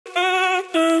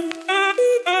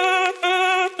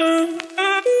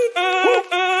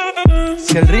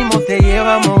Si el ritmo te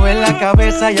lleva a mover la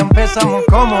cabeza, ya empezamos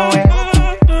como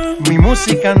es. Mi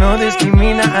música no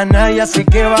discrimina a nadie, así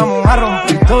que vamos a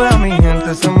romper. Toda mi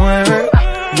gente se mueve,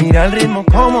 mira el ritmo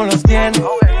como los tiene.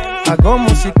 Hago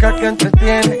música que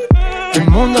entretiene. El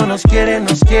mundo nos quiere,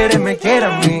 me quiere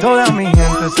a mí. Toda mi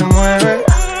gente se mueve,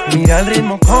 mira el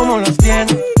ritmo como los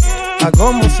tiene.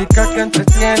 Hago música que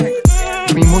entretiene.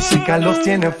 Mi música los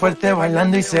tiene fuerte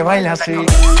bailando y se baila así.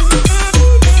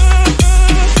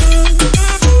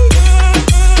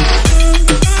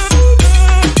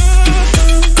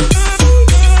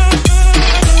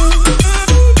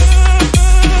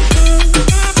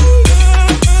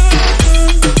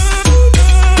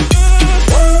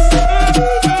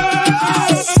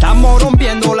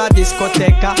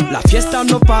 Discoteca, la fiesta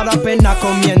no para, apenas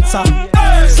comienza.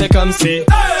 C'est comme si,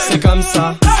 c'est comme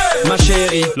ça, ma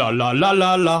chérie. La la la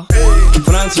la la.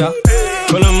 Francia,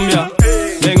 Colombia,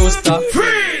 me gusta.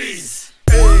 Freeze.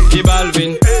 Y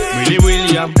Balvin,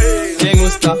 Willy, me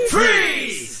gusta.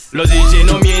 Freeze. Los DJ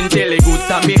no mienten, le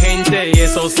gusta a mi gente y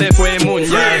eso se fue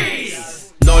mundial.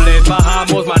 No le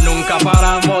bajamos, mas nunca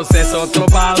paramos, es otro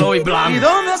palo y blanco. ¿Y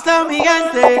dónde está mi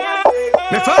gente?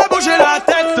 Me fait bouger la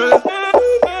tête.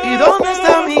 ¿Y dónde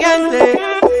está mi gente?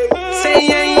 Sí,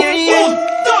 yeah, yeah, yeah. 1, 2,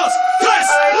 3,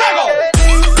 luego.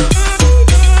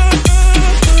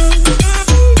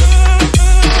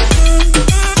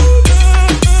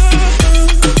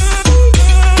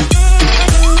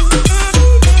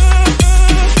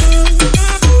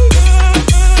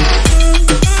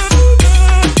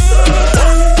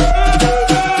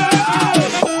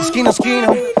 Esquina a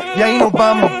esquina, y ahí nos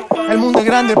vamos. El mundo es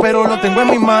grande, pero lo tengo en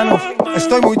mis manos.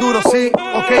 Estoy muy duro, sí,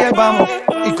 ok, ahí vamos.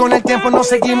 Y con el tiempo nos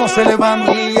seguimos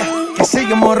elevando. Que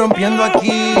seguimos rompiendo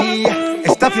aquí.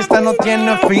 Esta fiesta no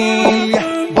tiene fin.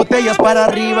 Botellas para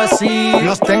arriba, sí.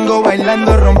 Los tengo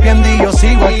bailando, rompiendo y yo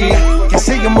sigo aquí. Que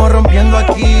seguimos rompiendo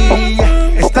aquí.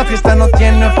 Esta fiesta no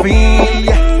tiene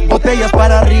fin. Botellas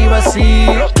para arriba, sí.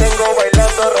 Los tengo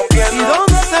bailando, rompiendo. ¿Y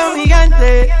dónde está mi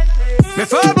gente? Me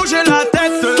fait bouger la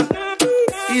tête.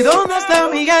 ¿Y dónde está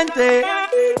mi gente?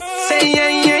 Sí, yeah,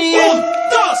 yeah, yeah. 1, 2,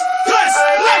 3,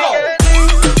 luego.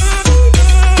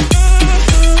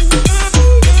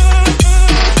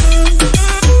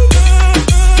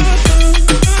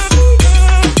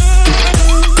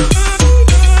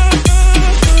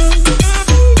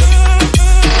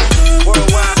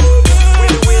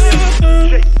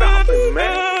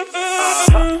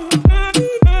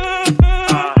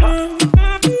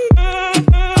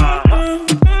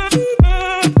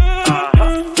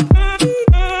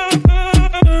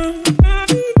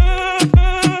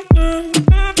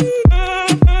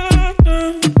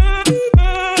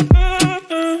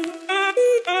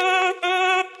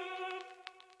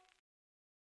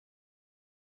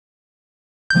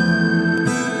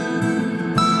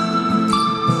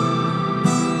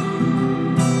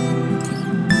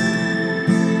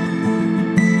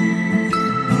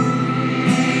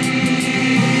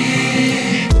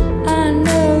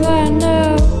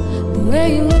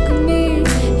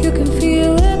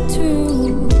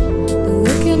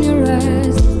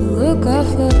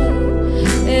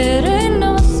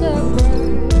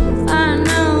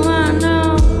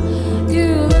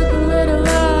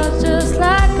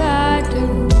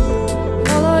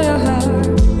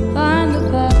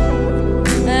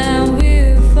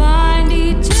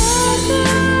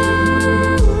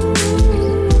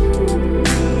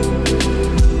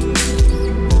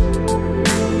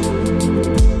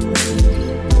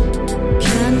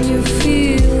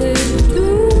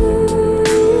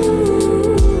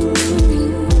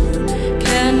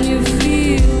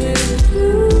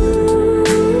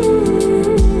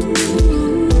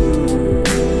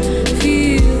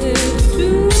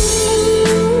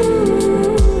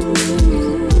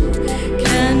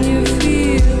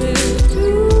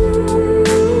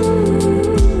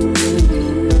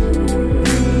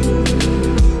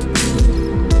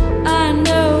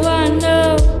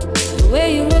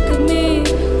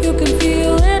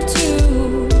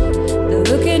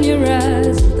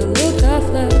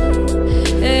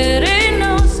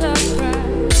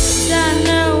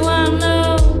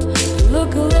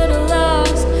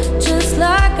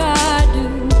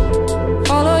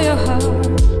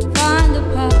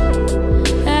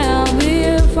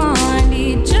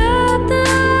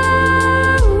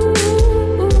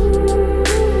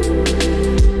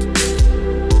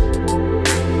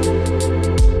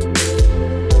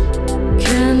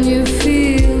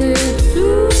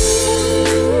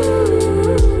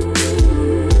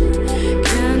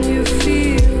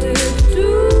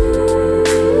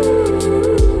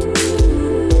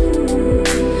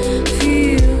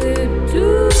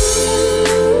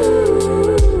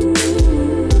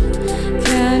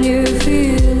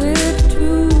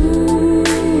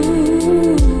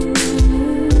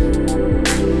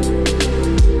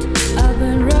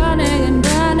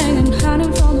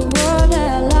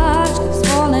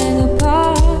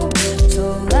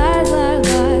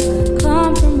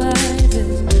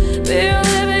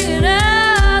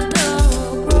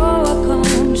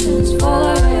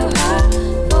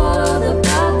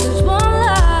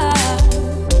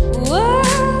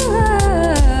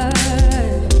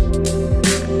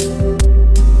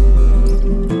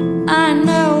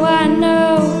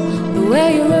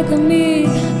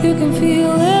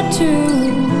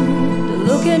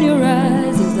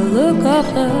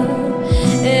 coffre.